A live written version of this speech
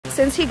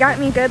since he got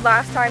me good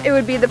last time, it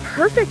would be the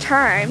perfect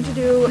time to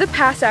do the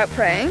pass out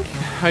prank.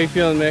 How you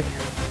feeling, Mick?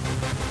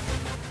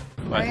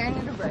 What? I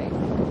need a break.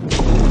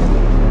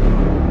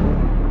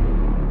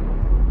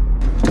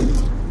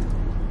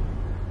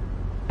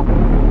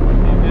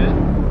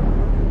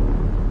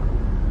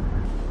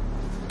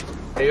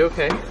 Are you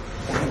okay?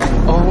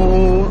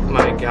 Oh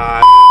my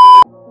god.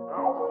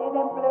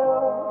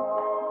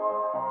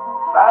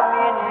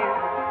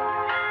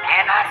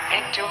 And I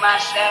think to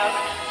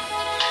myself,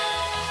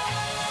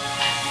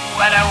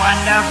 what a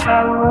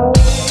wonderful world.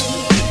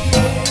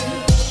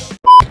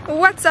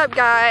 What's up,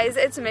 guys?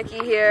 It's Miki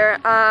here.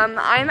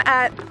 I'm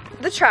at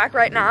the track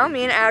right now.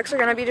 Me and Alex are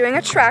gonna be doing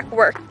a track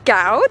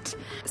workout.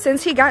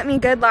 Since he got me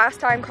good last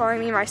time calling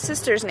me my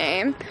sister's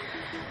name,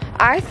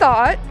 I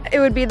thought it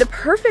would be the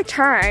perfect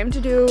time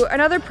to do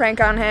another prank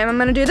on him. I'm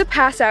gonna do the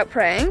pass out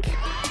prank.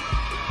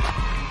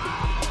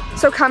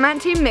 So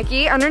comment Team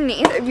Miki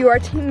underneath if you are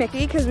Team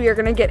Miki, because we are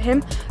gonna get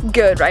him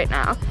good right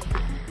now.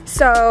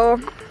 So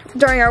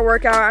during our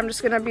workout, I'm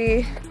just gonna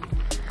be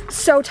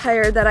so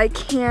tired that I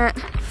can't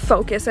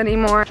focus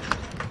anymore.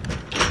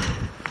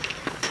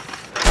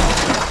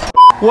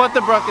 What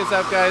the bruck is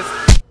up, guys?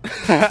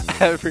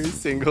 Every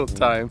single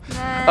time.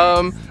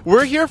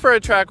 We're here for a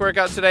track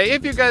workout today.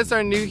 If you guys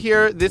are new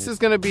here, this is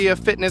gonna be a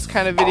fitness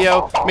kind of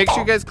video. Make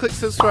sure you guys click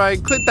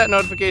subscribe, click that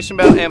notification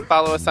bell, and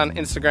follow us on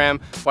Instagram.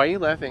 Why are you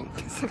laughing?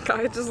 The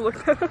guy just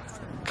looked at us.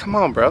 Come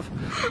on, bruv.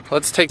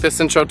 Let's take this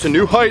intro to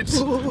new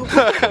heights.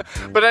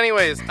 But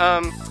anyways,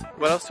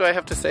 what else do I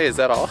have to say? Is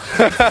that all?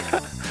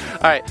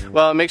 Alright,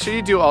 well, make sure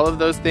you do all of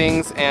those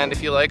things, and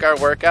if you like our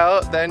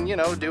workout, then, you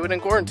know, do it in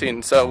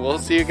quarantine. So we'll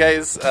see you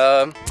guys,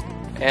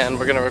 and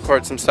we're gonna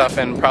record some stuff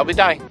and probably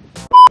die.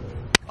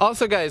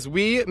 Also, guys,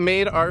 we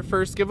made our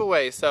first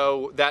giveaway,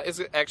 so that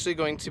is actually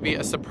going to be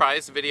a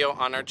surprise video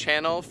on our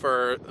channel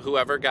for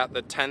whoever got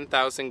the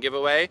 10,000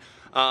 giveaway.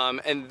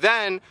 And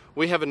then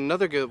we have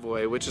another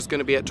giveaway, which is going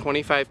to be at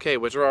 25K,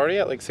 which we're already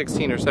at like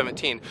 16 or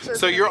 17.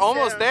 So you're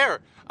almost there.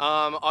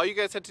 All you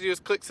guys have to do is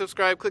click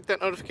subscribe, click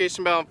that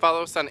notification bell, and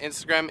follow us on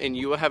Instagram, and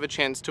you will have a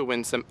chance to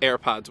win some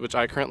AirPods, which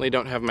I currently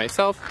don't have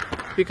myself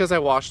because I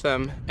washed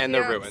them and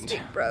they're ruined.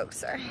 Speak broke,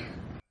 sorry.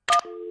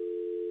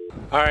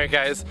 Alright,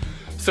 guys.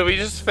 So we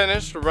just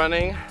finished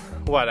running,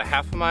 what, a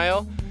half a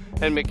mile?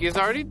 And Mickey is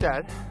already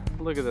dead.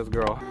 Look at this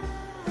girl.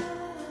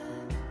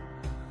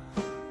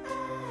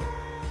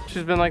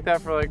 She's been like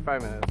that for like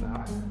 5 minutes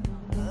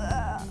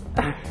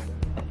now.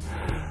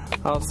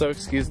 Also,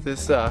 excuse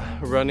this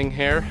running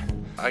hair.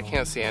 I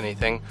can't see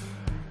anything.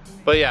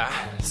 But yeah,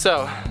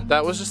 so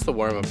that was just the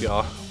warm-up,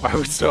 y'all. Why are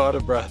we still out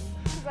of breath?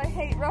 Because I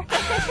hate running.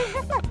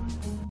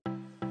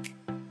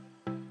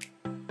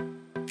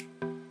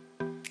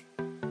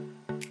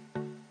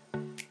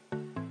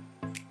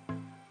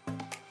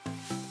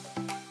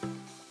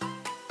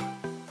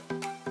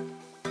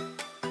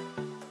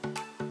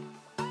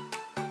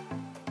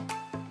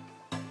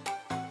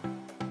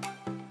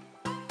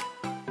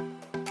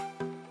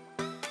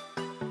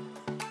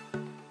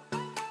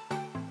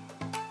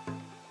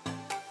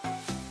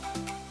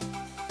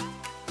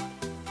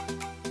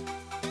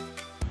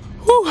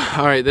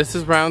 Alright, this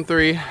is round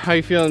 3. How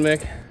you feeling,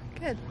 Mick?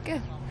 Good,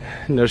 good.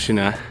 No, she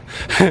not.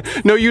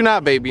 No, you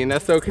not, baby, and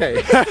that's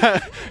okay.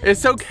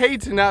 It's okay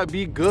to not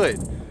be good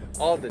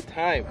all the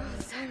time.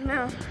 It's time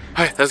now.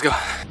 Alright, let's go.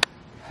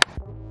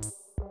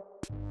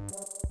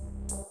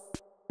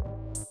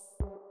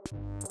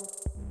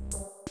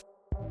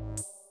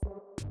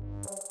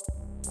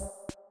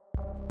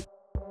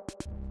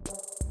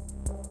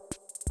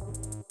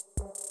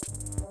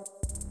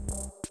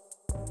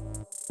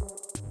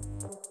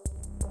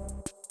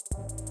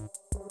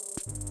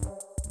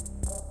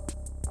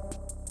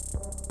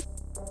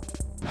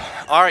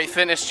 Alright,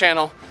 fitness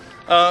channel.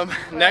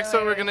 Next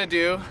what we're gonna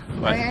do.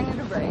 What? I need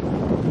a break.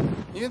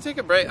 You can take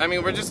a break. I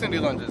mean, we're just gonna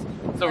do lunges.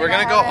 So we're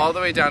gonna go all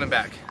the way down and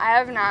back. I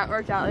have not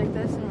worked out like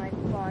this in like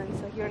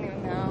months. Like, you don't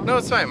even know. No,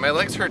 it's fine. My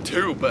legs hurt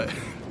too, but.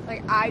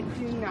 Like, I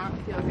do not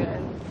feel good.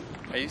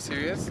 Are you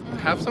serious?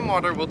 Have some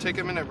water. We'll take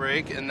a minute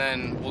break and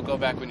then we'll go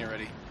back when you're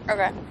ready.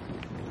 Okay.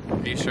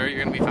 Are you sure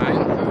you're gonna be fine?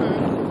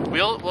 Mm-hmm.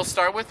 We'll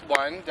start with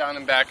 1 down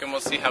and back and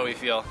we'll see how we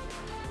feel.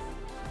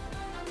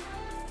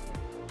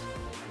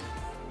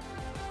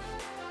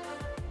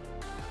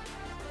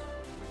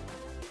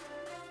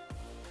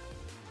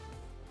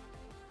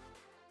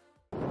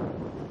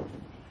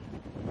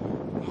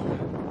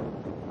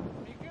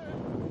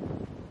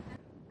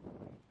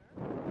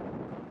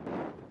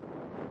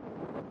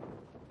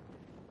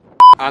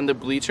 On the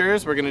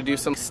bleachers, we're gonna do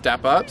some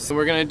step ups. So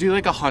we're gonna do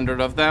like 100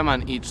 of them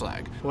on each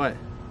leg. What?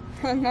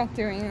 I'm not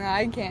doing that.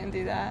 I can't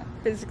do that.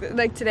 Physically,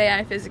 like today,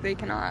 I physically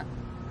cannot.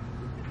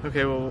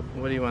 Okay, well,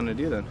 what do you want to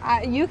do then?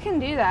 You can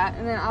do that,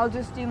 and then I'll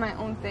just do my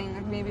own thing,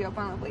 like maybe up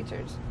on the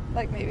bleachers.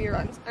 Like maybe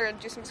run, or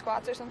do some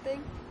squats or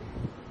something.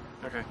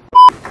 Okay.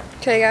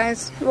 Okay,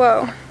 guys.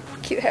 Whoa,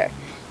 cute hair.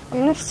 I'm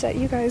gonna set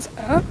you guys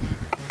up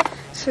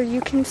so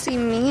you can see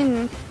me,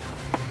 and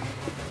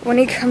when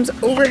he comes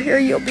over here,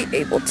 you'll be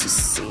able to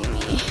see me.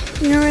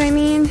 You know what I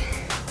mean?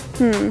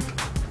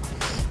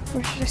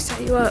 Where should I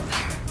set you up?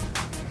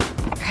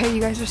 Okay, you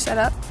guys are set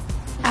up.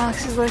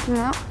 Alex is working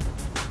out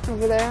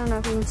over there. I don't know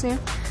if you can see him.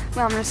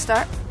 Well, I'm gonna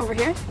start over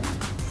here.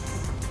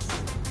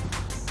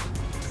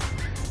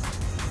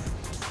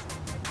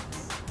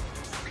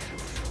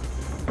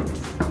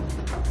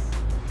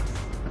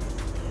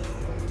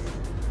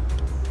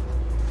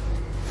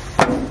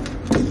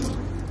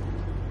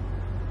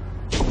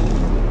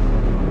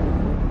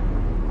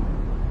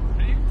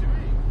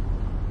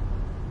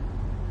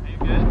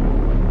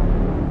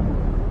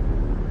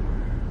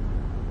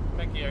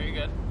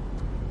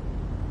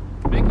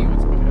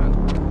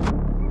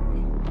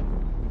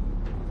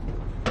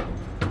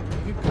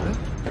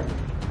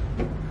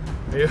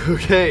 Are you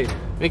okay?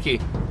 Miki,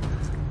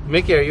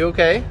 are you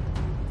okay?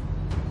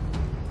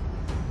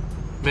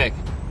 Mick,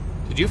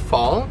 did you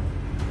fall?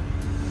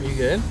 Are you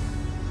good?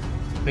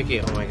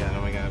 Miki, oh my god,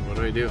 what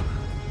do I do?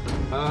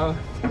 I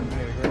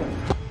gotta go.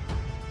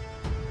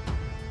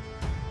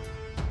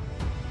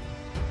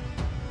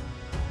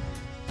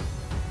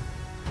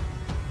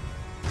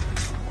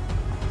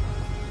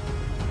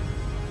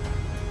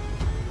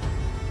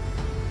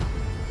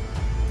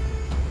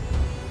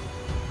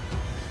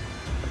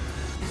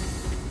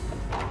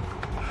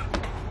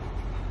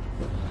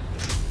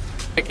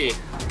 Miki,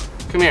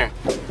 come here.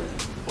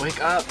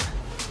 Wake up.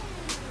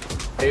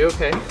 Are you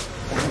okay?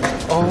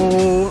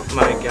 Oh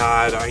my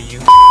god, are you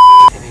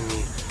kidding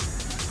me?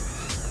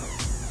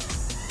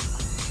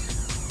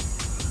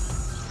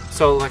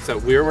 So Alexa,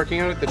 we were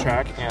working out at the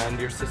track and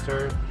your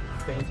sister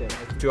fainted.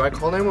 Do I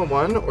call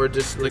 911 or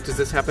just like does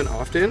this happen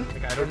often?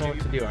 Like I don't know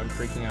what to do, I'm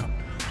freaking out.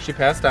 She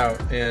passed out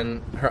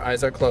and her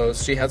eyes are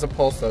closed. She has a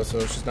pulse though, so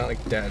she's not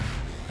like dead.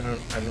 I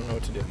don't know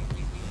what to do.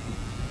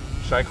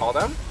 Should I call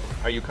them?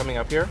 Are you coming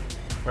up here?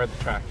 We're at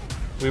the track.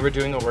 We were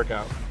doing a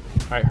workout.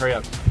 Alright, hurry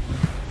up.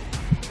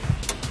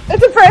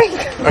 It's a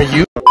prank! Are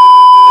you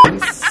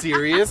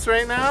serious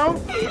right now?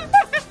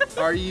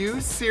 Are you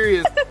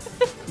serious?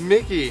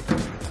 Miki.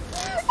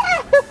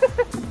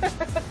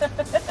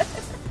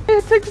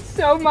 It took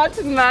so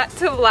much not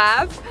to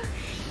laugh.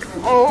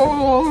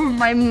 Oh,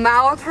 my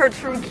mouth hurts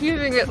from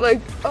keeping it like,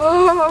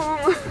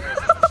 oh.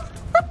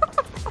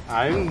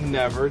 I'm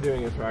never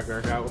doing a track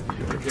workout with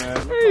you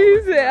again. Are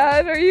you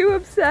sad? Are you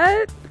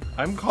upset?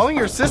 I'm calling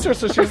your sister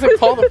so she doesn't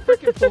call the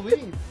freaking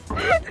police.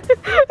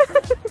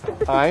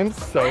 I'm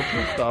so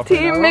pissed off.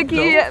 Team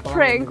Miki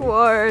prank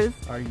wars.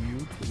 Are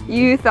you kidding?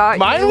 You thought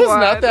Mine you was won.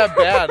 not that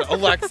bad,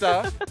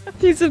 Alexa.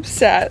 He's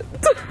upset.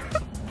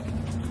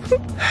 He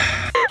dropped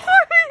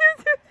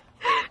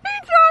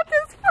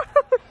his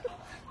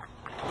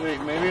phone.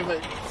 Wait, maybe if I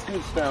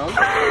scooch down.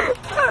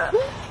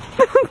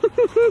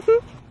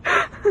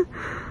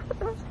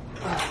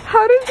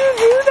 How did you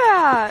do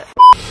that?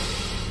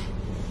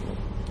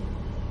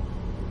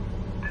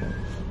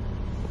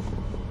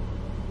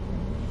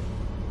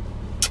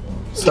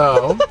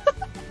 So,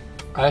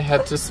 I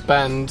had to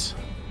spend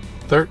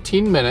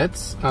 13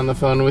 minutes on the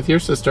phone with your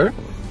sister,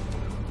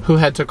 who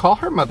had to call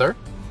her mother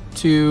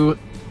to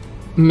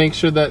make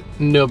sure that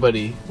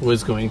nobody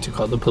was going to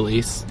call the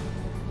police.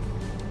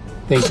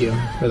 Thank you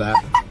for that.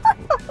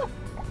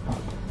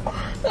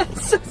 I'm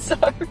so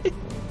sorry.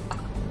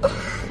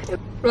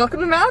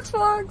 Welcome to Malex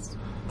Vlogs.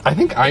 I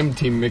think I'm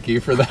Team Miki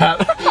for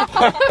that.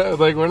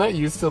 Like, we're not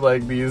used to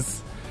like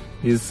these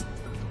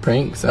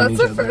pranks on each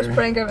other. That's the first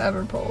prank I've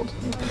ever pulled.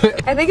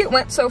 I think it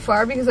went so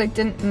far because I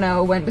didn't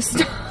know when to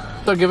stop.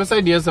 So give us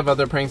ideas of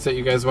other pranks that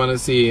you guys want to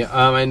see.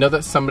 I know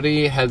that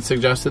somebody had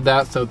suggested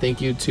that, so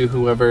thank you to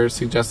whoever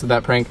suggested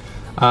that prank.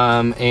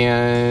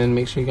 And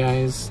make sure you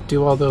guys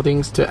do all the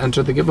things to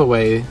enter the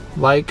giveaway.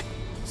 Like,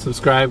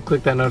 subscribe,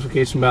 click that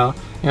notification bell,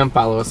 and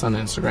follow us on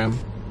Instagram.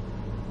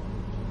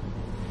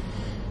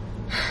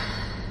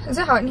 Is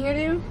it hot in here,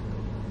 dude?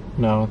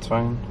 No, it's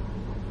fine.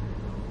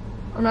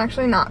 I'm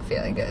actually not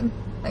feeling good.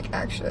 Like,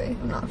 actually,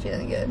 I'm not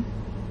feeling good.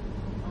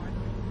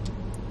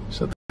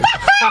 Shut the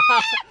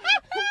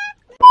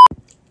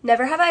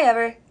Never have I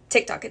ever,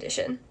 TikTok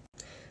edition.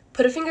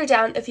 Put a finger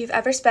down if you've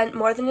ever spent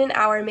more than an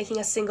hour making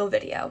a single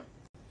video.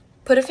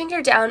 Put a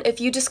finger down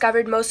if you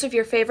discovered most of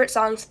your favorite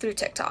songs through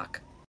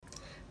TikTok.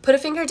 Put a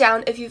finger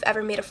down if you've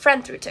ever made a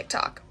friend through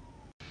TikTok.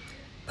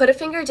 Put a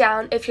finger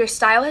down if your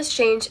style has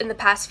changed in the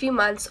past few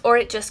months or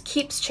it just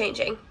keeps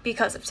changing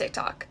because of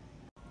TikTok.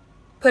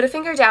 Put a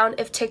finger down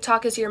if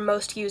TikTok is your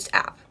most used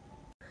app.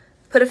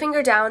 Put a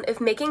finger down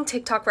if making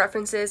TikTok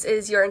references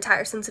is your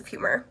entire sense of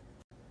humor.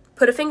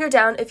 Put a finger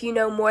down if you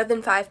know more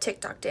than 5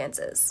 TikTok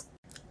dances.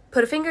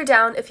 Put a finger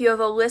down if you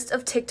have a list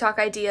of TikTok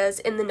ideas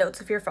in the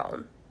notes of your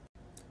phone.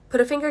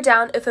 Put a finger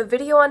down if a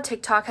video on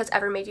TikTok has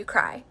ever made you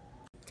cry.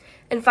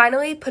 And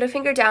finally, put a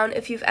finger down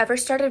if you've ever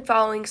started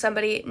following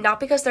somebody not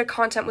because their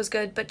content was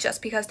good, but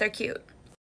just because they're cute.